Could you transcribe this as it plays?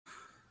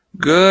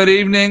Good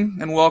evening,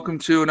 and welcome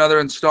to another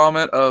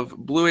installment of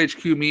Blue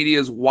HQ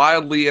Media's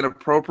Wildly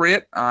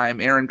Inappropriate.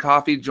 I'm Aaron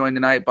Coffey, joined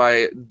tonight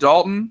by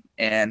Dalton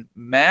and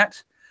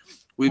Matt.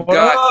 We've What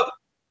got up?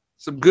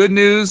 some good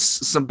news,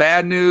 some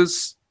bad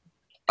news.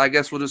 I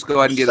guess we'll just go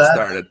ahead and get it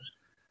started.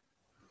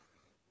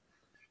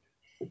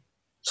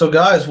 So,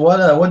 guys,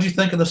 what do you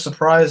think of the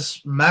surprise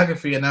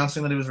McAfee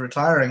announcing that he was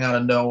retiring out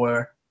of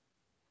nowhere?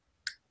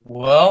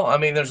 Well, I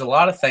mean, there's a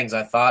lot of things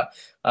I thought.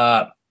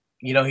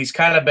 He's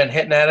kind of been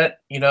hitting at it,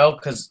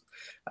 because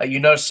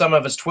some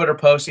of his Twitter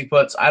posts he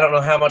puts, I don't know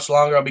how much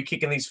longer I'll be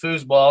kicking these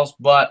foosballs,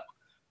 but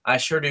I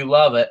sure do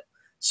love it.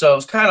 So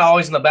it's kind of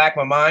always in the back of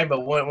my mind,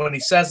 but when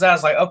he says that,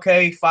 it's like,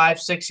 okay,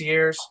 5-6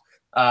 years.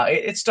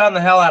 It stunned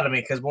the hell out of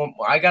me because when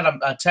I got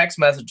a text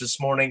message this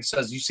morning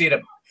says, you see that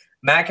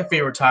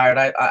McAfee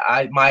retired.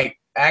 My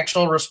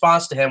actual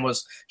response to him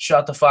was,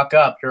 shut the fuck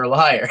up, you're a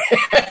liar.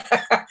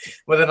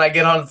 But then I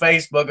get on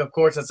Facebook, of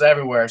course it's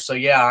everywhere. So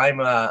yeah,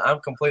 I'm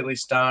completely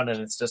stunned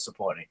and it's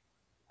disappointing.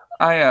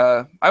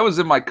 I was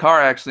in my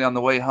car actually on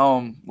the way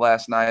home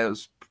last night. It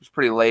was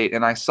pretty late,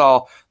 and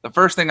the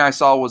first thing I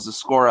saw was the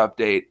score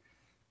update,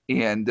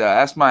 and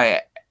asked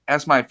my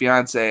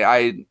fiance.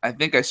 I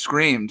think I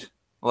screamed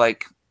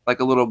like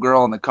a little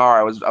girl in the car.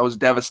 I was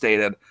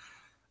devastated.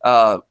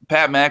 Pat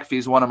McAfee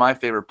is one of my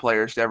favorite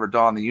players to ever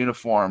don the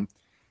uniform.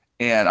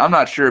 And I'm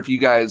not sure if you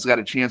guys got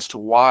a chance to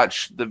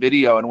watch the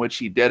video in which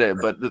he did it,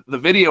 but the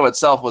video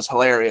itself was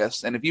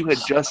hilarious. And if you had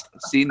just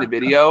seen the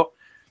video,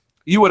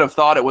 you would have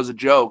thought it was a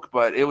joke,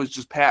 but it was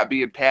just Pat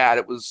being Pat.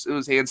 It was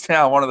hands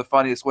down one of the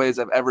funniest ways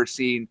I've ever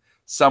seen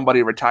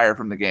somebody retire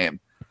from the game.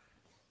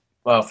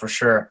 Well, for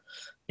sure.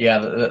 Yeah,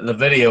 the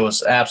video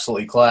was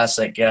absolutely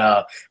classic.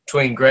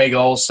 Between Greg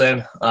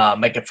Olson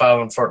making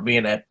fun for it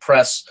being a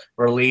press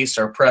release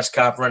or press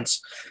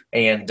conference,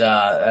 and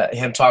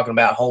him talking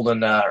about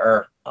holding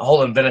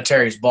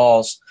Vinatieri's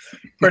balls,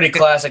 pretty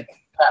classic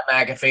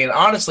Pat McAfee. And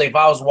honestly, if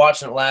I was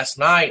watching it last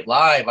night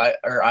live,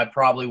 I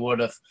probably would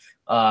have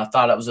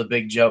thought it was a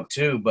big joke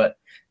too. But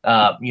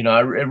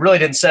it really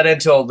didn't set in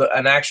until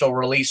an actual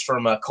release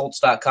from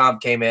Colts.com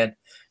came in.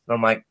 And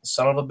I'm like,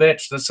 son of a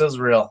bitch, this is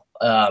real.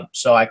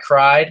 So I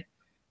cried,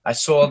 I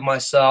soiled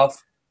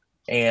myself,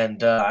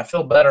 and I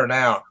feel better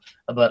now.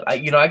 But I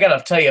got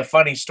to tell you a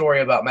funny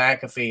story about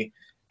McAfee,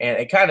 and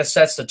it kind of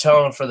sets the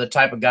tone for the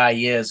type of guy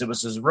he is. It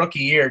was his rookie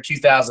year,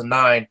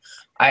 2009.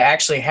 I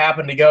actually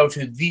happened to go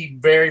to the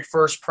very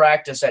first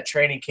practice at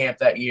training camp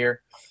that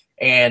year,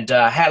 and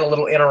had a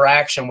little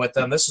interaction with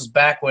them. This was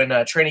back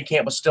when training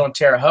camp was still in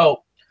Terre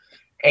Haute.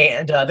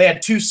 And they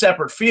had two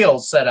separate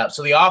fields set up.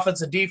 So the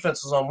offense and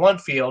defense was on one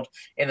field,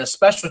 and the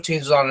special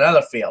teams was on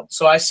another field.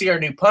 So I see our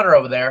new punter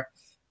over there,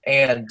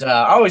 and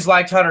I always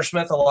liked Hunter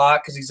Smith a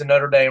lot because he's a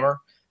Notre Damer.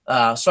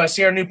 So I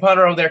see our new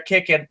punter over there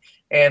kicking,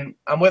 and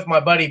I'm with my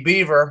buddy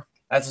Beaver.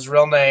 That's his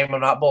real name.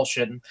 I'm not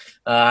bullshitting.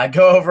 I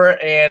go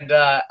over, and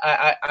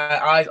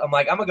I'm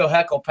like, I'm going to go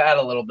heckle Pat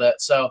a little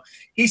bit. So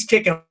he's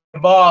kicking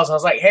balls. I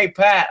was like, hey,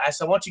 Pat. I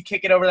said, why don't you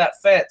kick it over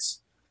that fence?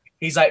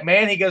 He's like,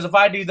 man, he goes, if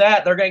I do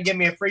that, they're going to give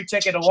me a free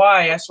ticket to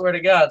Hawaii, I swear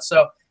to God.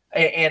 So,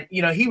 and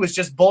he was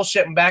just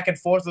bullshitting back and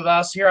forth with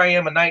us. Here I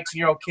am, a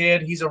 19-year-old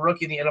kid. He's a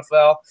rookie in the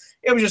NFL.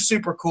 It was just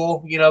super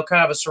cool,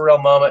 kind of a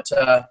surreal moment.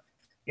 A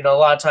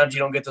lot of times you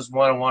don't get those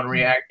one-on-one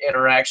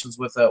interactions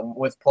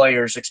with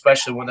players,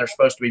 especially when they're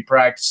supposed to be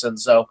practicing.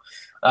 So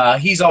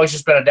he's always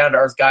just been a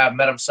down-to-earth guy. I've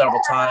met him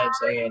several times,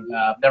 and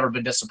I've never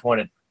been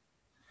disappointed.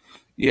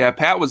 Yeah,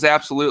 Pat was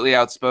absolutely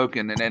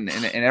outspoken in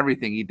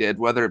everything he did,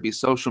 whether it be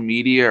social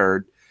media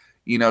or,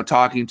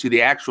 talking to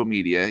the actual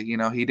media.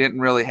 He didn't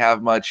really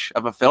have much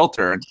of a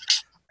filter. And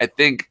I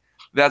think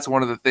that's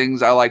one of the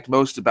things I liked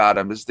most about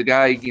him is the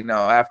guy,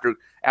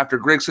 after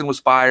Grigson was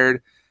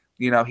fired,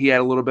 he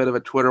had a little bit of a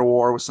Twitter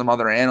war with some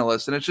other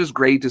analysts. And it's just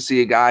great to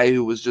see a guy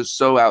who was just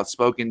so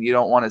outspoken. You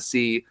don't want to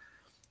see,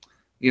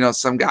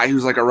 some guy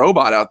who's like a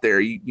robot out there.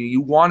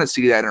 You want to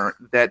see that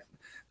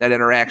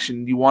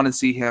interaction. You want to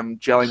see him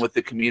gelling with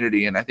the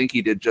community, and I think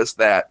he did just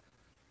that.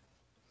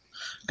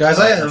 Guys,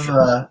 I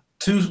have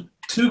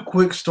two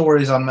quick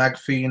stories on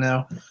McAfee.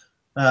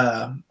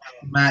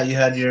 Matt, you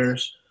had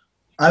yours.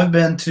 I've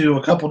been to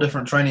a couple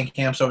different training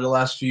camps over the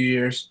last few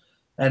years,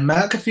 and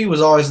McAfee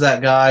was always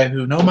that guy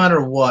who, no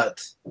matter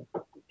what,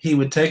 he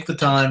would take the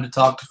time to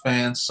talk to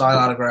fans, sign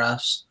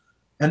autographs,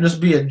 and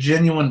just be a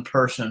genuine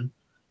person.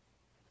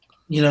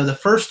 The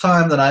first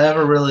time that I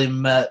ever really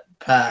met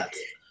Pat,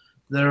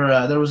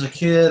 there was a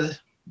kid,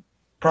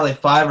 probably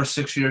 5 or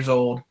 6 years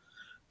old,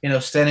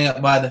 standing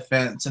up by the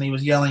fence, and he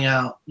was yelling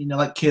out,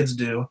 like kids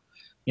do,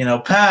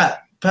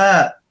 Pat,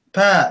 Pat,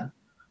 Pat.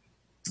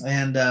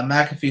 And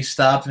McAfee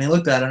stopped, and he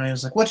looked at him, and he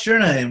was like, what's your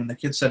name? And the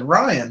kid said,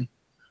 Ryan.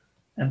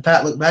 And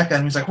Pat looked back at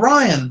him, he's like,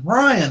 Ryan,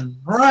 Ryan,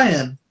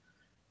 Ryan.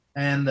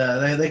 And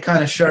they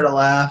kind of shared a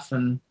laugh,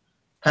 and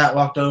Pat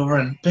walked over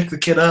and picked the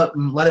kid up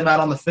and let him out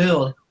on the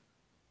field.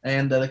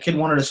 And the kid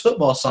wanted his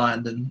football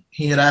signed, and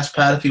he had asked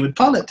Pat if he would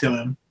punt it to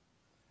him.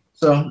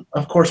 So,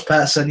 of course,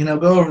 Pat said,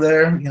 go over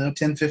there,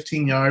 10,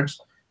 15 yards.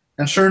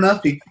 And sure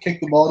enough, he kicked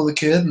the ball to the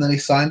kid, and then he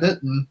signed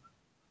it and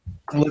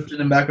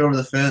lifted him back over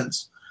the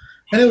fence.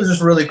 And it was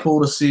just really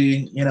cool to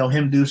see,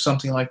 him do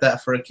something like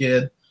that for a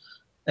kid.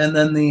 And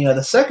then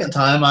the second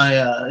time,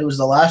 it was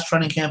the last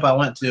training camp I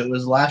went to. It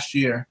was last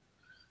year.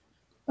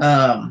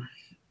 I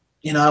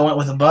went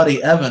with a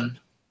buddy, Evan,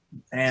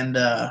 and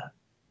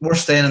we're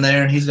standing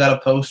there, and he's got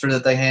a poster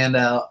that they hand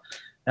out,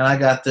 and I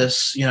got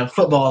this,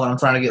 football that I'm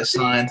trying to get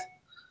signed.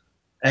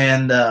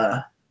 And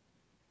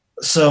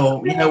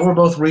so, we're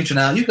both reaching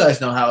out. You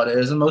guys know how it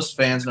is, and most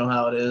fans know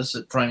how it is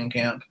at training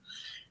camp.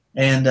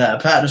 And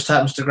Pat just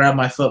happens to grab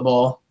my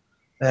football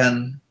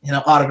and,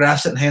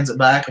 autographs it and hands it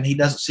back, and he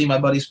doesn't see my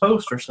buddy's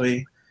poster. So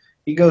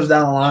he goes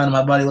down the line, and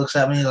my buddy looks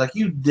at me, and he's like,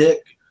 "You dick."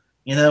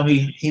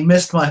 He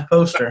missed my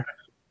poster.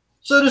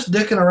 So just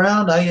dicking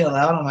around, I yell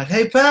out. I'm like,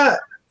 "Hey, Pat,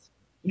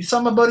 you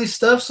saw my buddy's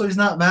stuff, so he's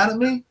not mad at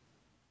me?"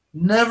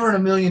 Never in a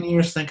million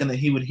years thinking that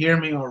he would hear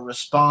me or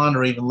respond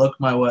or even look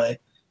my way.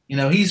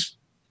 He's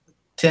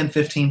 10,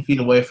 15 feet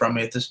away from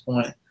me at this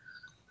point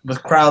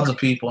with crowds of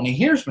people, and he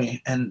hears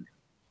me, and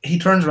he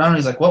turns around and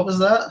he's like, "What was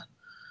that?"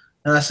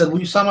 And I said, "Well,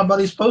 you saw my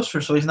buddy's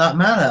poster, so he's not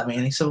mad at me."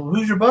 And he said, "Well,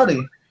 who's your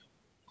buddy?"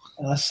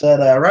 And I said,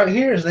 "Right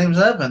here, his name's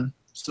Evan."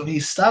 So he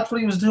stopped what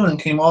he was doing and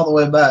came all the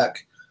way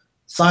back,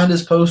 signed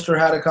his poster,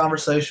 had a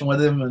conversation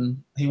with him,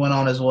 and he went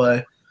on his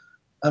way.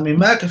 I mean,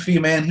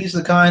 McAfee, man, he's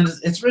the kind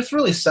 – it's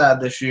really sad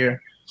this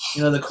year.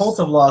 The Colts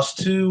have lost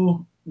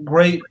two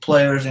great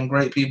players and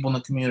great people in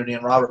the community,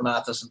 in Robert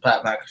Mathis and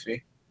Pat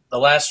McAfee. The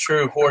last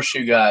true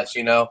horseshoe guys,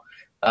 kind of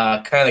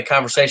the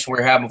conversation we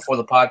were having before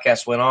the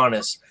podcast went on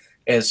is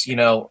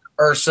Irsay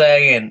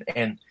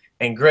and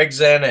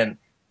Grigson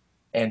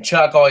and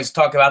Chuck always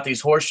talk about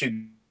these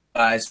horseshoe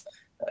guys.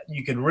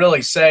 You could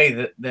really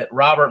say that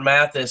Robert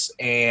Mathis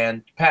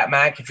and Pat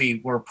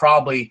McAfee were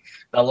probably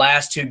the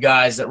last two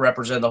guys that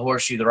represent the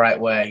horseshoe the right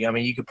way. I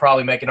mean, you could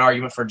probably make an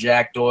argument for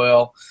Jack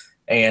Doyle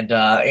and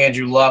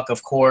Andrew Luck,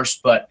 of course,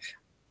 but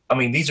I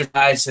mean, these are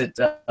guys that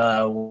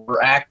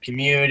were at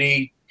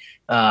community,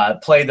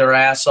 played their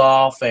ass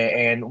off,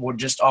 and would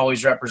just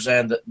always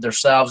represent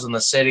themselves and the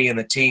city and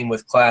the team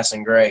with class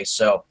and grace.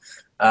 So,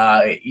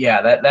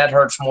 that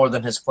hurts more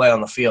than his play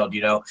on the field,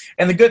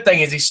 And the good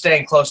thing is he's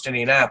staying close to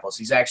Indianapolis.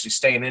 He's actually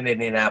staying in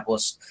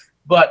Indianapolis.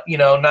 But,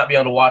 not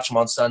being able to watch him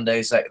on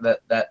Sundays,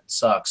 that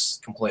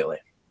sucks completely.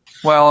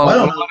 Well,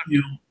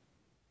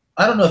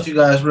 I don't know if you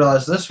guys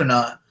realize this or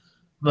not,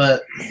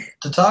 but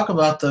to talk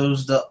about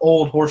the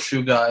old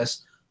horseshoe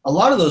guys, a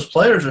lot of those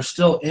players are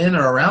still in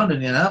or around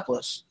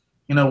Indianapolis,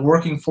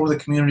 working for the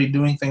community,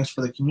 doing things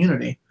for the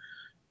community,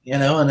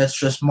 and it's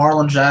just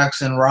Marlon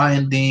Jackson,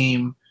 Ryan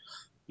Deem,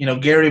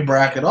 Gary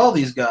Brackett, all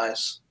these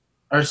guys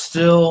are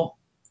still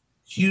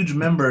huge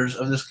members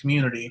of this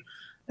community.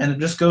 And it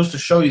just goes to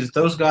show you that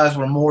those guys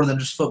were more than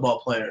just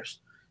football players.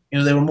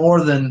 They were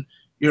more than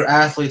your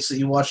athletes that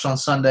you watched on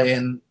Sunday.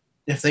 And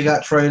if they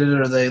got traded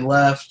or they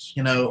left,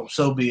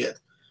 so be it.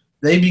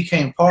 They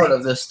became part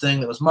of this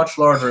thing that was much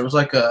larger. It was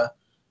like a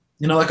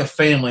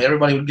family.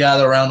 Everybody would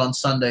gather around on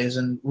Sundays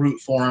and root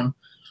for them.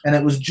 And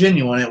it was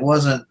genuine. It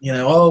wasn't,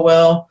 oh,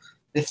 well,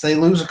 if they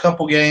lose a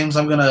couple games,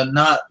 I'm going to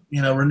not,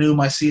 renew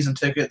my season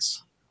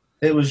tickets.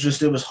 It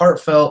was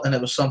heartfelt, and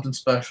it was something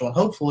special. And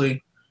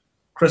hopefully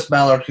Chris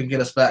Ballard can get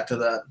us back to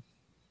that.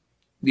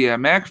 Yeah,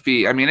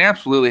 McAfee, I mean,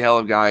 absolutely hell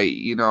of a guy.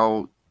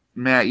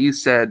 Matt, you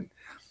said,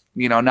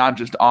 not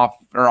just off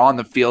or on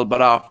the field,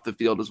 but off the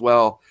field as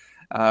well.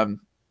 There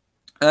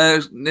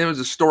was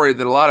a story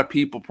that a lot of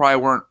people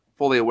probably weren't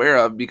fully aware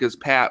of because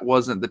Pat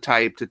wasn't the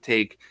type to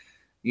take,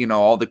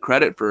 all the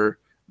credit for,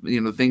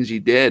 the things he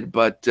did.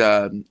 But,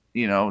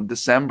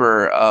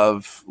 December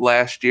of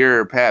last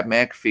year, Pat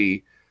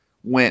McAfee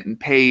went and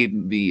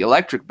paid the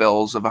electric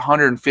bills of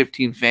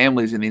 115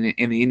 families in the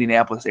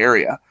Indianapolis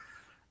area.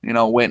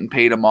 Went and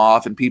paid them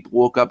off, and people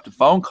woke up to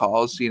phone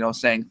calls,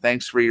 saying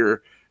thanks for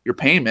your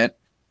payment.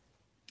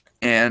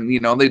 And,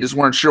 they just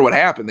weren't sure what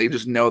happened. They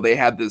just know they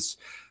had this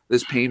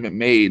payment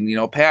made.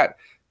 And,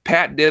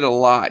 Pat did a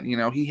lot.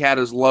 He had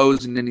his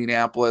lows in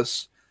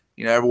Indianapolis.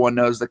 Everyone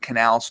knows the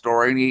canal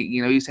story, and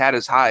he's had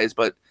his highs,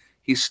 but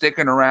he's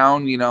sticking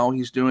around.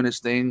 He's doing his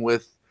thing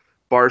with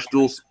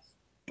Barstool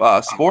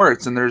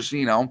Sports, and there's,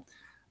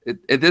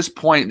 at this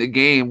point in the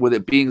game, with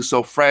it being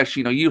so fresh,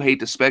 you hate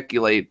to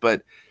speculate,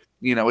 but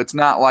it's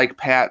not like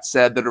Pat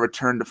said that a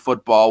return to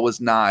football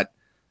was not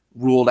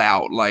ruled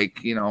out.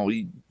 Like,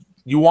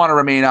 you want to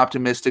remain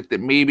optimistic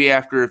that maybe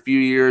after a few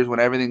years,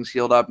 when everything's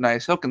healed up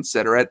nice, he'll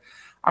consider it.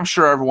 I'm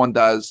sure everyone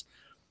does.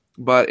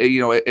 But,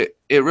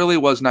 it really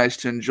was nice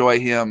to enjoy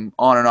him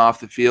on and off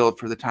the field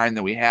for the time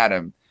that we had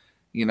him,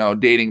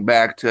 dating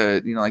back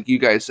to, like you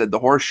guys said, the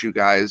horseshoe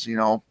guys,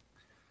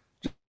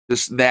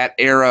 just that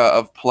era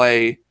of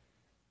play,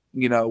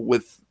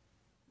 with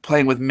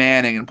playing with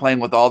Manning and playing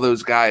with all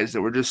those guys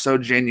that were just so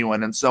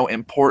genuine and so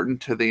important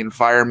to the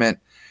environment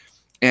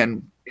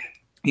and,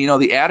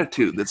 the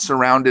attitude that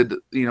surrounded,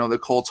 the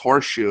Colts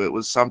horseshoe. It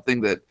was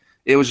something that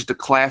it was just a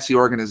classy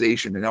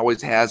organization. It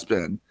always has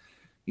been.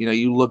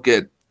 You look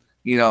at,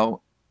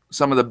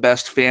 some of the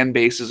best fan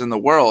bases in the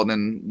world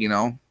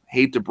and,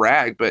 hate to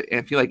brag, but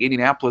I feel like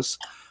Indianapolis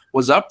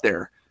was up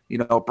there.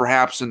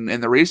 perhaps in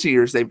the recent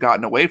years they've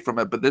gotten away from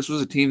it, but this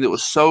was a team that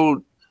was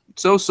so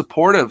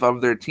supportive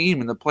of their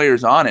team and the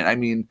players on it. I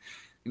mean,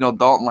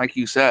 Dalton, like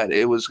you said,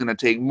 it was going to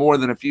take more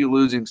than a few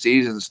losing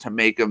seasons to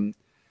make them,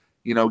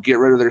 get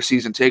rid of their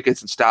season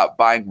tickets and stop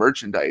buying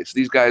merchandise.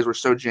 These guys were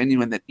so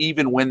genuine that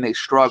even when they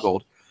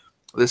struggled,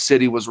 the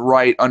city was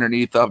right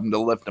underneath of them to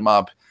lift them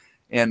up.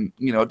 And,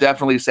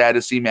 definitely sad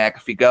to see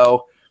McAfee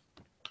go.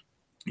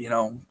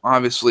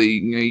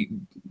 Obviously,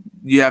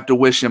 you have to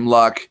wish him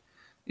luck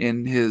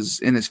in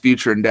his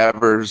future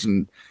endeavors.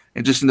 And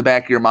just in the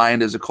back of your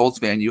mind as a Colts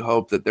fan, you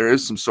hope that there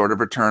is some sort of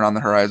return on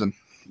the horizon.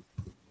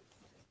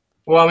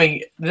 Well, I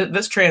mean,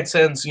 this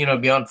transcends,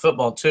 beyond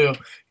football too.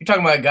 You're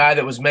talking about a guy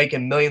that was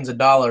making millions of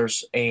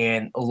dollars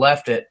and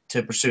left it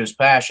to pursue his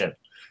passion.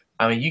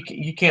 I mean,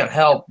 you can't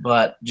help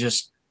but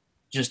just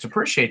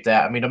appreciate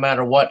that. I mean, no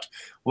matter what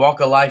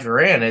walk of life you're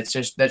in, it's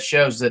just that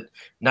shows that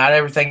not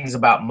everything's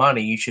about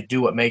money. You should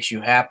do what makes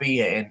you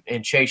happy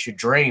and chase your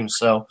dreams.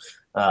 So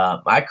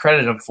I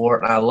credit him for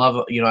it, and I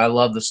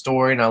love the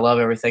story, and I love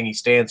everything he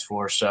stands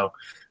for. So.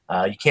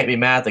 You can't be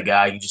mad at the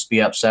guy. You just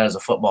be upset as a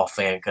football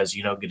fan because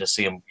you don't get to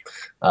see him,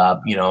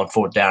 on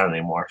fourth down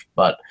anymore.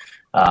 But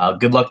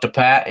good luck to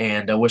Pat,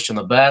 and I wish him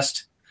the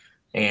best.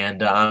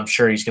 And I'm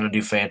sure he's going to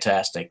do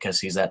fantastic because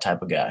he's that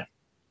type of guy.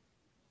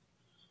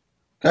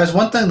 Guys,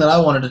 one thing that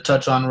I wanted to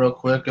touch on real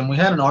quick, and we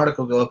had an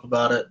article go up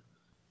about it,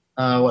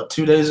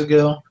 2 days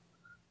ago,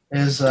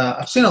 is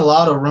I've seen a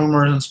lot of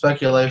rumors and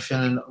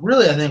speculation, and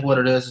really I think what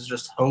it is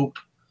just hope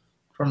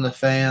from the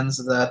fans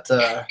that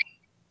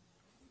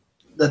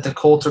the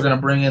Colts are going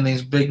to bring in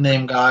these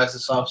big-name guys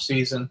this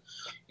offseason.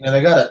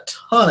 They got a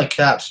ton of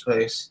cap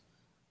space.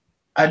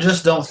 I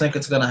just don't think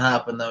it's going to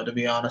happen, though, to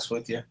be honest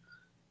with you.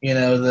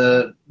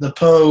 The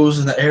Poes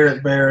and the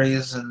Eric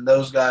Berrys and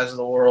those guys of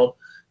the world,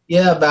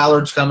 yeah,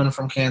 Ballard's coming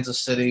from Kansas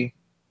City,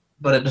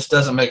 but it just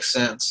doesn't make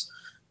sense.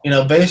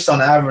 Based on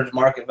average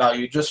market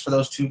value, just for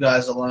those two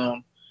guys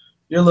alone,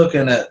 you're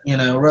looking at,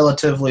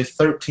 relatively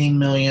 $13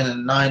 million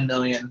and $9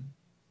 million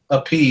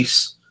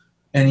apiece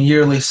in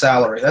yearly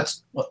salary.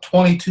 That's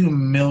 $22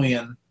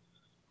 million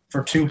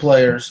for two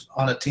players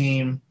on a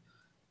team.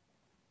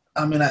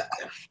 I mean,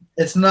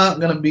 it's not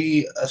going to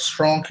be a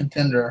strong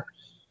contender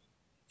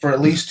for at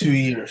least 2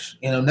 years.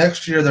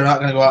 Next year they're not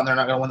going to go out and they're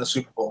not going to win the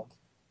Super Bowl.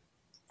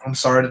 I'm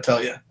sorry to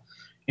tell you.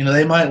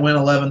 They might win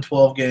 11,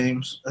 12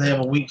 games. They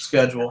have a weak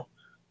schedule.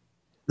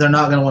 They're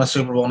not going to win a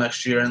Super Bowl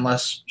next year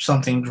unless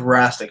something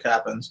drastic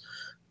happens.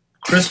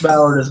 Chris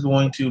Ballard is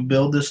going to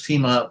build this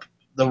team up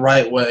the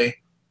right way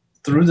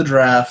through the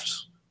draft,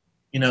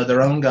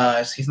 their own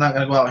guys. He's not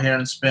going to go out here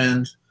and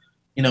spend,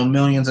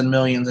 millions and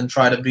millions and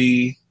try to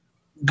be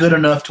good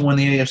enough to win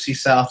the AFC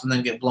South and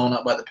then get blown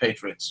up by the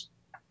Patriots.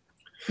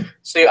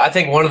 See, I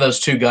think one of those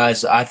two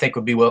guys I think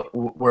would be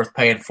worth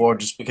paying for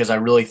just because I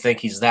really think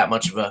he's that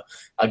much of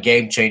a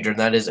game changer, and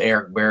that is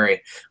Eric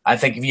Berry. I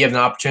think if you have an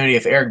opportunity,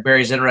 if Eric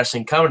Berry's interested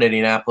in coming to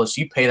Indianapolis,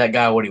 you pay that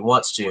guy what he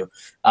wants to.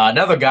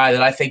 Another guy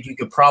that I think you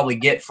could probably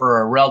get for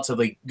a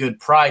relatively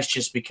good price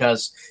just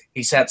because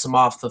he's had some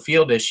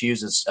off-the-field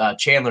issues is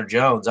Chandler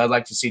Jones. I'd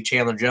like to see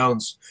Chandler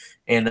Jones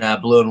in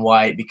blue and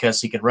white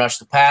because he can rush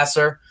the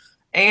passer.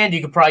 And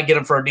you could probably get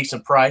him for a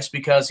decent price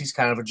because he's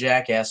kind of a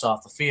jackass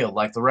off the field,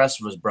 like the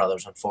rest of his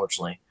brothers,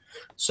 unfortunately.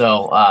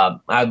 So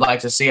I'd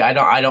like to see. I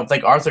don't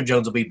think Arthur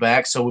Jones will be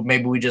back. So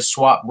maybe we just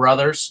swap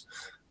brothers,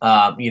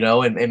 and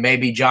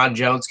maybe John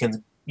Jones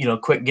can,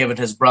 quit giving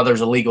his brothers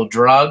illegal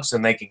drugs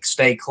and they can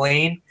stay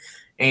clean,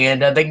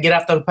 and they can get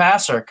after the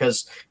passer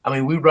because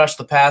we rush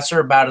the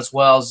passer about as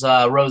well as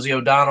Rosie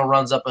O'Donnell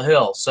runs up a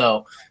hill.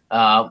 So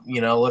let's we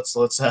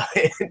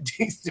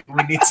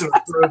need some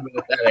improvement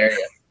in that area.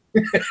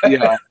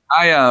 Yeah,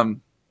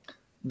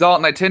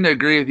 Dalton, I tend to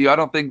agree with you. I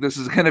don't think this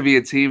is going to be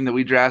a team that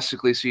we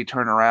drastically see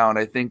turn around.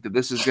 I think that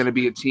this is going to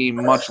be a team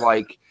much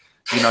like,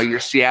 your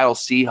Seattle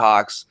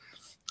Seahawks,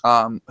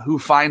 who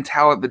find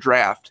talent in the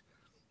draft.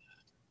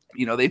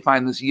 They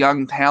find this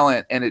young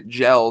talent and it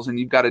gels, and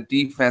you've got a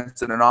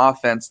defense and an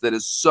offense that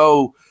is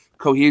so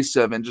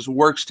cohesive and just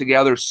works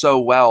together so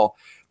well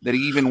that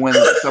even when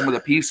some of the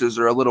pieces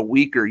are a little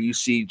weaker, you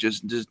see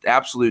just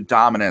absolute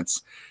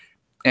dominance.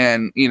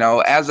 And,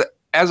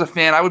 as a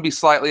fan, I would be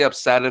slightly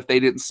upset if they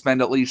didn't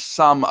spend at least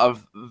some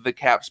of the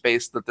cap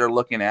space that they're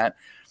looking at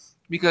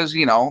because,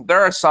 there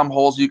are some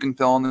holes you can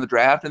fill in the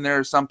draft, and there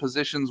are some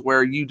positions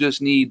where you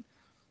just need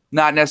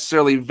not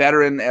necessarily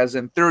veteran as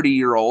in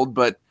 30-year-old,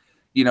 but,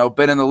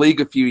 been in the league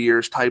a few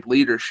years type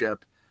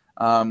leadership.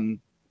 I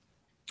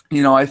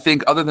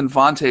think other than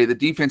Vontae, the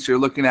defense you're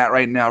looking at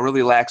right now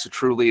really lacks a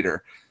true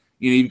leader.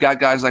 You've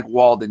got guys like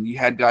Walden. You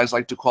had guys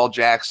like DeQuell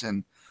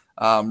Jackson.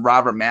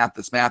 Robert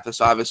Mathis.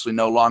 Mathis obviously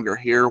no longer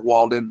here.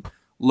 Walden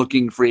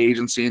looking free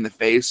agency in the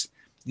face.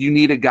 You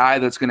need a guy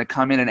that's going to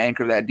come in and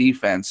anchor that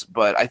defense.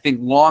 But I think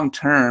long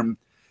term,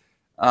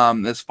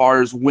 as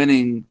far as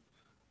winning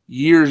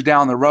years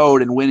down the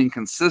road and winning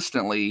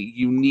consistently,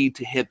 you need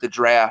to hit the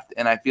draft.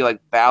 And I feel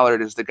like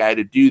Ballard is the guy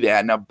to do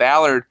that. Now,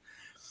 Ballard,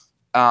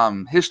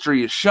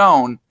 history has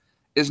shown,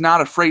 is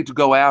not afraid to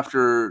go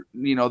after,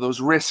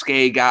 those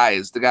risque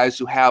guys, the guys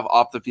who have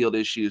off the field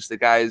issues, the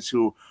guys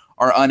who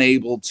are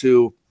unable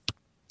to,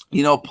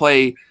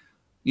 play,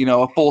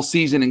 a full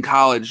season in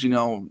college.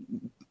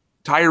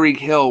 Tyreek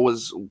Hill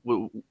was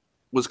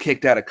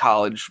kicked out of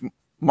college.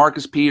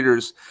 Marcus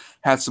Peters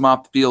had some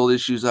off the field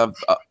issues of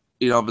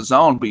his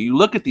own. But you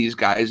look at these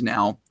guys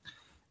now.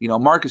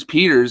 Marcus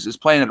Peters is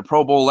playing at a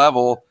Pro Bowl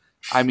level.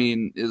 I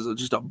mean, is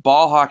just a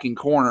ball hawking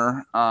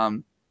corner.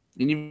 And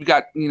you've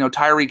got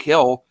Tyreek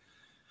Hill,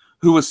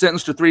 who was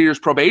sentenced to 3 years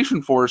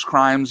probation for his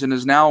crimes and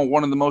is now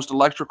one of the most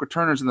electric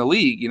returners in the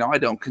league. I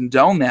don't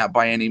condone that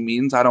by any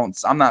means.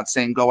 I'm not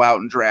saying go out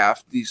and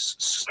draft these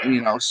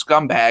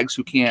scumbags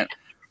who can't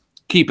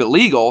keep it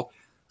legal,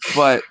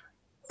 but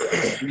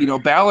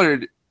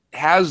Ballard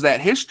has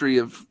that history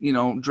of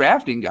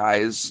drafting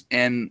guys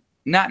and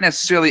not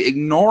necessarily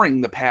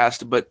ignoring the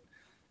past, but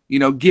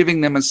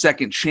giving them a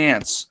second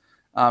chance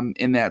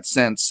in that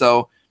sense.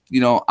 So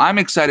I'm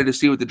excited to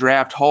see what the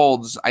draft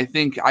holds. I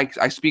think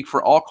I speak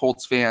for all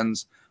Colts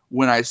fans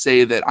when I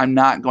say that I'm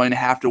not going to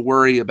have to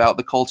worry about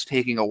the Colts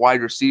taking a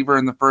wide receiver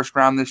in the first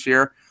round this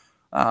year,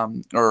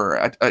 or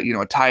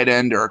a tight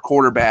end or a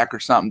quarterback or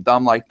something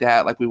dumb like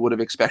that, like we would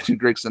have expected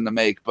Grigson to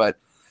make. But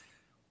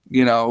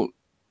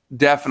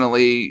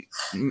definitely,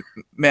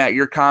 Matt,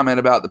 your comment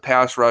about the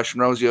pass rush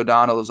and Rosie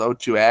O'Donnell is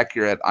 0-2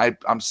 accurate.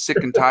 I'm sick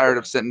and tired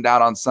of sitting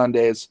down on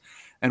Sundays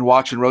and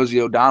watching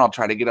Rosie O'Donnell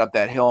try to get up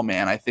that hill,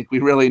 man. I think we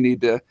really need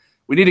to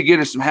get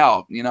her some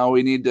help.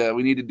 We need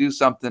to do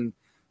something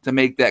to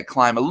make that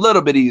climb a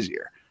little bit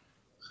easier.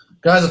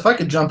 Guys, if I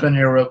could jump in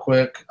here real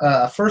quick.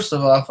 First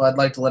of all, I'd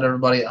like to let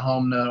everybody at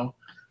home know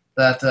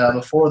that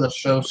before the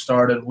show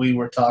started, we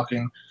were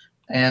talking,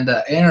 and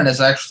Aaron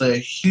is actually a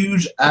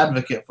huge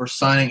advocate for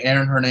signing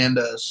Aaron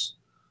Hernandez.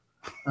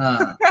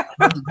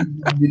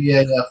 Be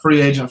a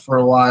free agent for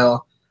a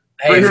while.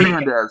 Hey,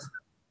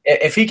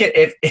 if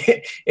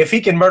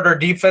he can murder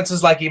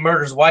defenses like he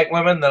murders white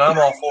women, then I'm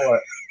all for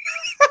it.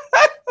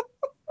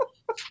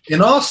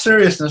 In all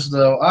seriousness,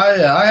 though,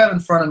 I have in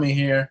front of me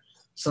here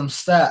some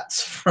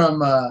stats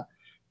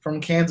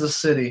from Kansas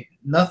City.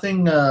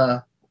 Nothing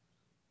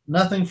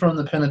from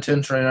the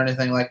penitentiary or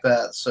anything like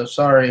that. So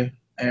sorry,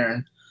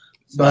 Aaron.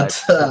 But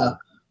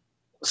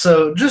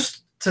so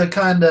just to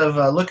kind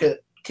of look at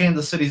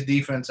Kansas City's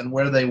defense and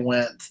where they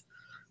went.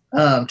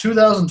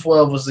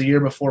 2012 was the year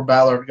before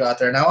Ballard got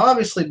there. Now,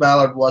 obviously,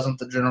 Ballard wasn't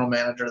the general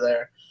manager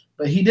there,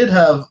 but he did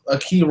have a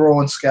key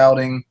role in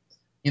scouting.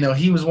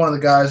 He was one of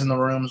the guys in the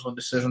rooms when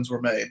decisions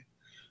were made.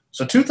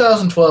 So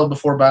 2012,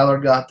 before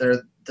Ballard got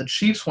there, the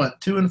Chiefs went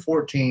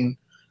 2-14,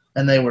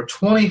 and they were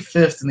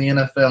 25th in the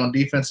NFL in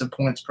defensive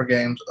points per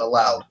game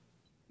allowed.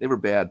 They were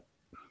bad.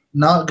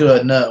 Not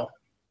good, no.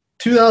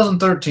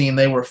 2013,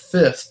 they were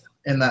 5th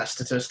in that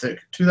statistic.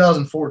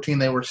 2014,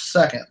 they were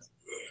 2nd.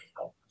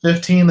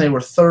 15, they were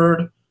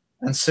 3rd,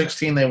 and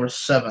 16, they were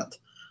 7th.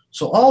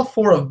 So all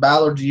 4 of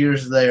Ballard's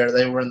years there,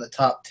 they were in the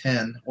top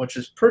 10, which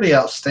is pretty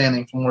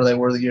outstanding from where they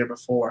were the year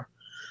before.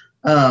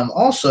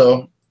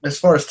 Also, as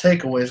far as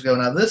takeaways go,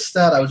 now this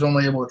stat I was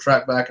only able to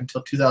track back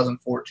until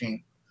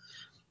 2014.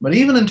 But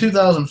even in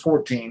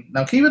 2014,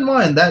 now keep in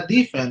mind that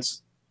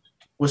defense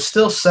was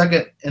still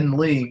 2nd in the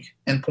league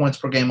in points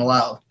per game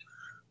allowed.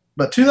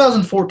 But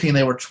 2014,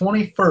 they were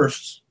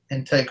 21st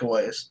in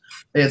takeaways.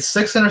 They had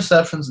 6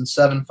 interceptions and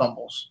 7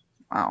 fumbles.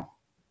 Wow.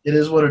 It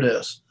is what it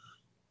is.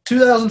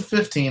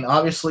 2015,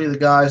 obviously the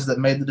guys that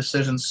made the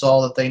decision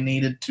saw that they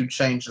needed to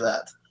change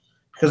that.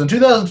 Because in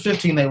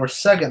 2015, they were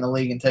 2nd in the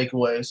league in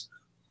takeaways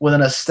with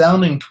an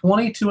astounding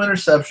 22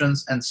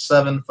 interceptions and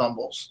 7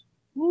 fumbles.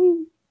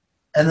 Woo.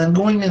 And then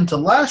going into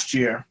last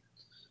year,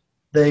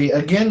 they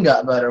again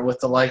got better with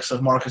the likes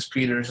of Marcus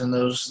Peters and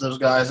those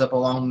guys up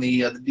along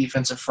the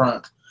defensive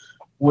front,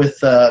 with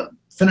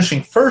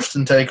finishing 1st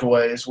in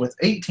takeaways with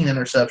 18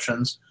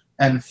 interceptions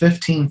and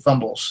 15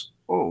 fumbles.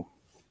 Oh.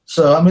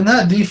 So, I mean,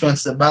 that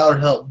defense that Ballard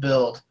helped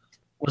build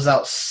was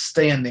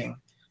outstanding.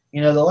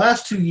 The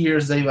last 2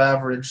 years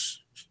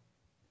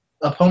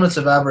opponents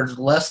have averaged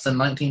less than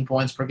 19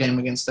 points per game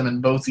against them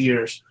in both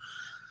years.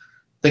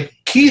 The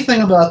key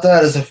thing about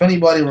that is if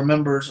anybody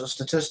remembers a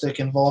statistic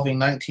involving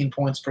 19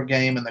 points per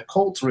game in the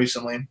Colts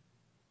recently,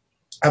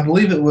 I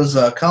believe it was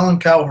Colin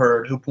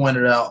Cowherd who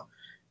pointed out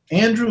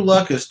Andrew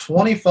Luck is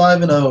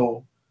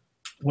 25-0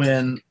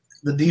 when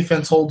the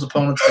defense holds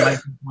opponents to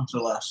 19 points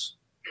or less.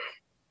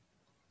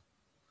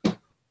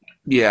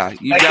 Yeah,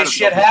 making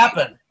shit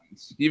happen.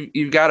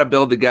 You've got to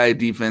build the guy a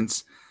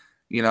defense.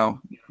 You're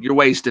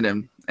wasting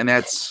him, and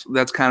that's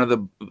kind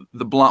of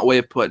the blunt way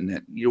of putting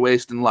it. You're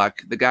wasting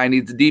Luck. The guy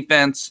needs a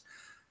defense.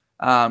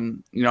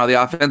 The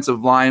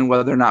offensive line,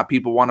 whether or not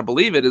people want to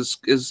believe it,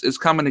 is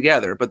coming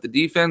together. But the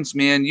defense,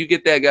 man, you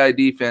get that guy a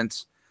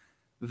defense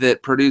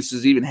that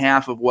produces even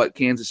half of what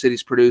Kansas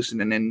City's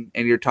producing, and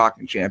you're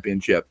talking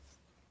championship.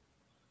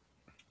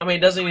 I mean,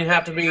 it doesn't even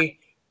have to be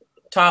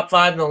top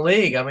 5 in the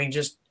league. I mean,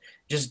 just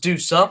do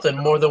something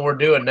more than we're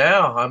doing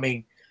now. I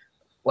mean,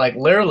 Like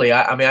literally,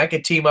 I mean, I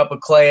could team up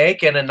with Clay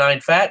Aiken and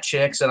 9 fat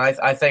chicks, and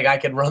I think I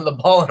can run the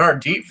ball in our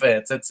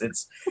defense.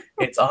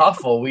 It's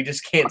awful. We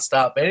just can't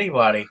stop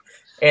anybody.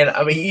 And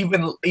I mean,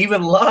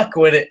 even Luck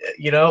when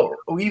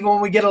even when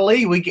we get a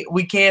lead,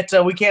 we can't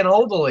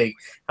hold the lead.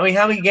 I mean,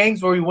 how many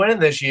games were we winning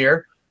this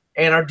year,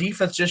 and our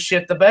defense just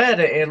shit the bed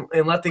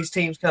and let these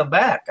teams come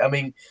back? I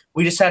mean,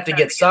 we just have to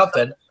get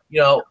something.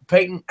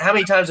 Peyton. How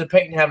many times did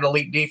Peyton have an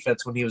elite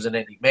defense when he was in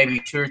Indy?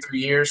 Maybe 2 or 3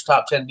 years,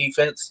 top 10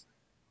 defense.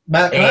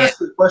 Matt, can I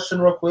ask you a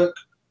question real quick?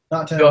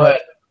 Not to go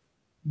ahead.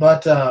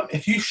 But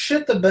if you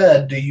shit the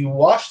bed, do you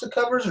wash the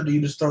covers or do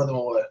you just throw them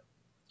away?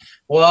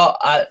 Well,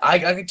 I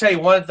can tell you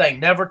one thing.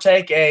 Never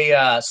take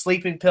a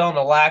sleeping pill and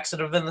a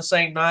laxative in the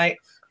same night,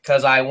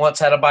 because I once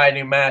had to buy a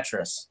new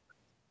mattress.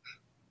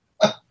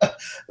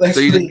 So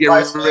you didn't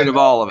get rid of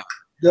all of it.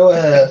 Go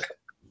ahead.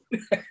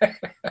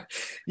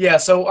 Yeah,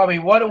 so, I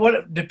mean,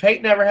 what did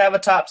Peyton ever have a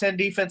top 10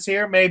 defense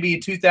here? Maybe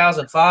in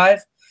 2005.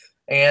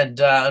 And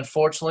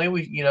unfortunately,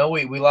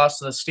 we lost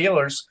to the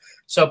Steelers.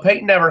 So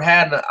Peyton never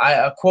had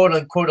a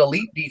quote-unquote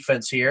elite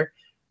defense here.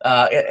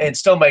 And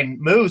still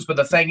made moves, but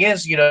the thing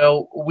is,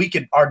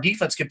 our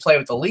defense could play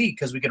with the lead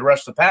because we could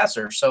rush the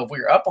passer. So if we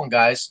were up on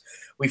guys,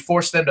 we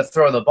forced them to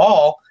throw the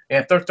ball,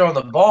 and if they're throwing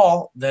the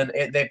ball, then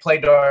they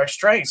played to our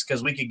strengths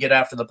because we could get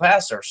after the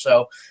passer.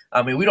 So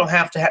I mean, we don't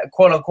have to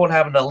quote unquote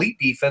have an elite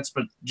defense,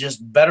 but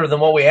just better than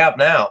what we have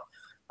now.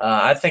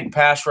 I think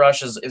pass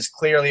rush is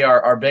clearly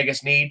our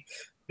biggest need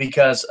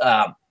because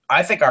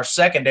I think our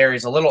secondary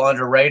is a little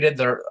underrated.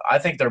 I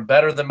think they're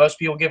better than most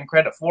people give them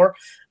credit for.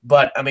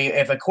 But, I mean,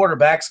 if a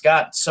quarterback's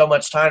got so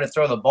much time to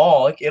throw the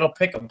ball, it'll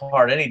pick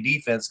apart any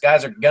defense.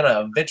 Guys are going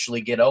to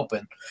eventually get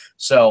open.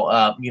 So,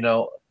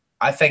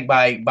 I think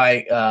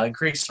by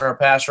increasing our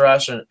pass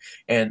rush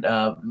and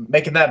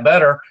making that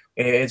better,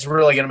 it's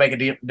really going to make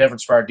a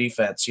difference for our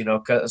defense.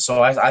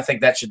 So I think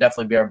that should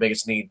definitely be our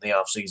biggest need in the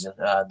offseason.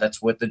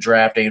 That's with the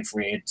draft and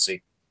free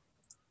agency.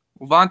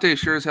 Well, Vontae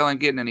sure as hell ain't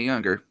getting any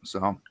younger,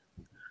 so –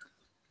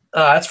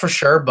 that's for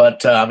sure,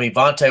 but I mean,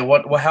 Vontae,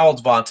 how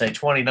old's Vontae?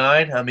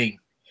 29. I mean,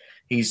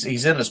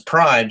 he's in his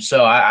prime,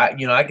 so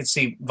I could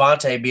see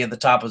Vontae being the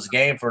top of his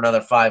game for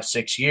another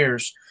 5-6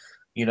 years.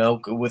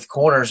 With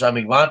corners. I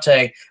mean,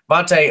 Vontae.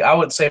 I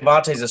wouldn't say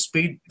Vontae's a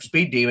speed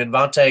demon.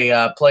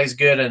 Vontae plays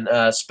good in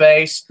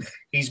space.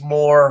 He's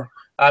more.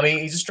 I mean,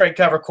 he's a straight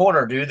cover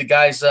corner, dude. The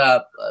guy's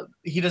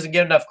he doesn't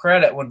get enough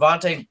credit when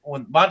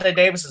Vontae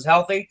Davis is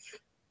healthy.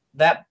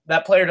 That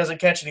player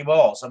doesn't catch any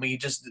balls. I mean, he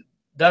just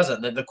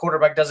doesn't. The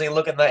quarterback doesn't even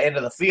look at that end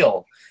of the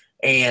field.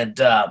 And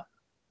I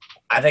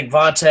think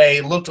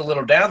Vontae looked a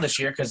little down this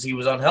year because he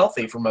was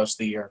unhealthy for most of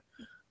the year.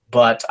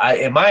 But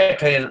in my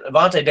opinion,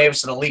 Vontae Davis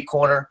is an elite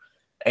corner,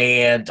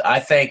 and I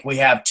think we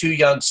have 2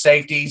 young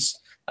safeties.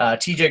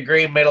 TJ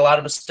Green made a lot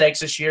of mistakes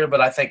this year, but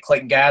I think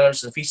Clayton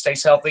Gathers, if he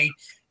stays healthy,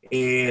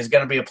 is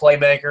going to be a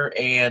playmaker.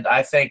 And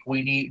I think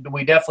we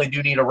definitely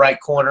do need a right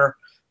corner.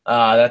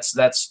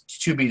 That's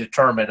to be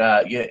determined.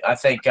 I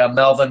think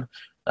Melvin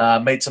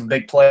made some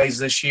big plays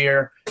this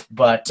year,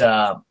 but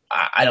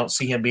I don't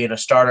see him being a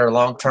starter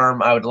long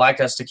term. I would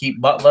like us to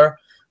keep Butler.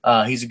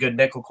 He's a good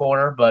nickel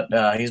corner, but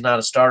he's not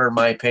a starter in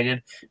my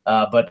opinion.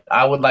 But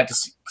I would like to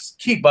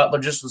keep Butler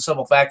just for the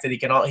simple fact that he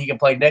can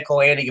play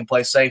nickel and he can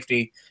play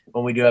safety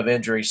when we do have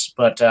injuries.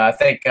 But I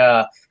think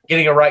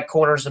getting a right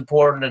corner is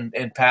important,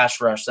 and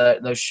pass rush.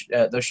 Those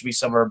should be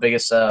some of our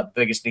biggest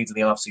needs in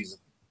the offseason.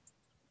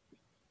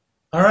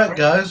 All right,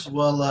 guys.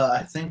 Well,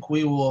 I think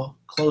we will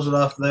close it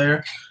off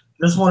there.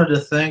 Just wanted to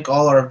thank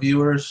all our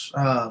viewers.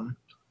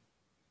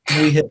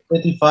 We hit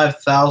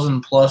 55,000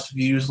 plus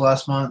views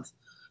last month,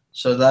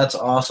 so that's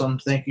awesome.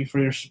 Thank you for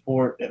your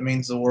support. It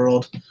means the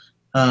world.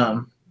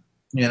 Maybe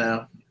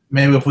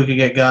if we could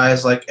get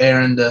guys like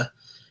Aaron to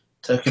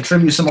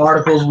contribute some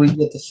articles, we can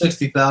get to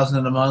 60,000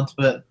 in a month.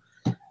 But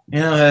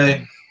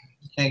hey,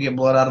 you can't get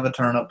blood out of a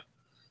turnip.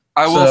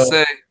 I will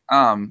say,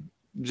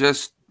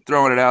 just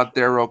throwing it out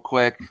there real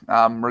quick,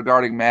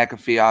 regarding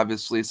McAfee.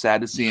 Obviously,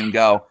 sad to see him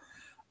go.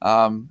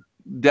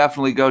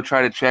 Definitely go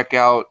try to check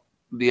out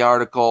the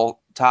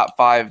article, Top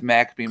 5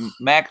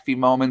 McAfee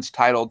Moments,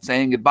 titled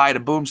Saying Goodbye to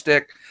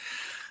Boomstick.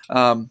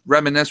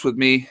 Reminisce with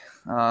me,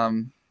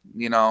 and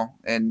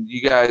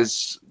you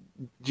guys,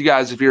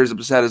 if you're as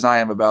upset as I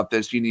am about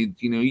this, you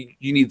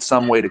need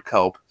some way to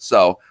cope.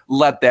 So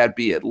let that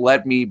be it.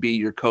 Let me be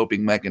your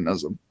coping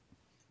mechanism.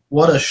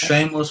 What a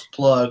shameless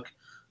plug.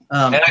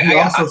 He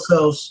also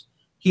sells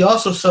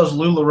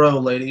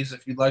LuLaRoe, ladies,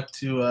 if you'd like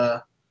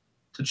to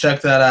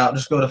check that out.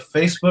 Just go to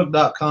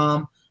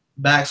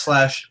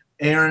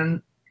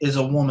facebook.com/Aaron is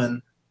a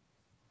woman.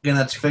 Again,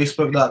 that's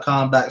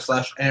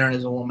facebook.com/Aaron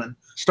is a woman.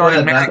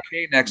 Starting Mary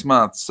Kay next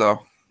month,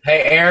 so.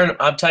 Hey, Aaron,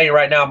 I'm telling you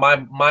right now,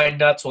 my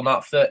nuts will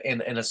not fit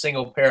in a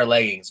single pair of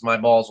leggings. My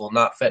balls will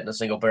not fit in a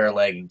single pair of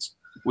leggings.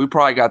 We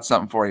probably got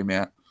something for you,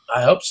 man.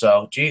 I hope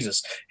so.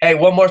 Jesus. Hey,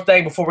 one more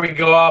thing before we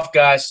go off,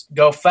 guys.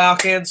 Go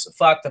Falcons.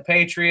 Fuck the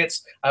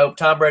Patriots. I hope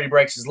Tom Brady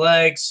breaks his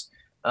legs.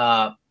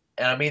 And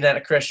I mean that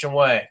in a Christian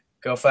way.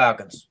 Go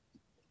Falcons.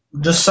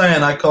 Just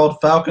saying, I called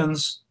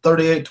Falcons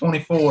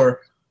 38-24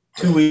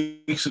 2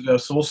 weeks ago,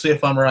 so we'll see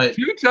if I'm right.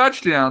 2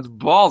 touchdowns,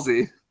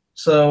 ballsy.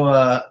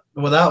 So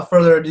without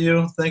further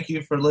ado, thank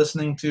you for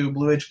listening to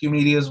Blue HQ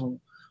Media's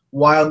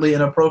Wildly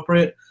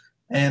Inappropriate,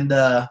 and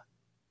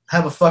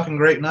have a fucking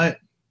great night.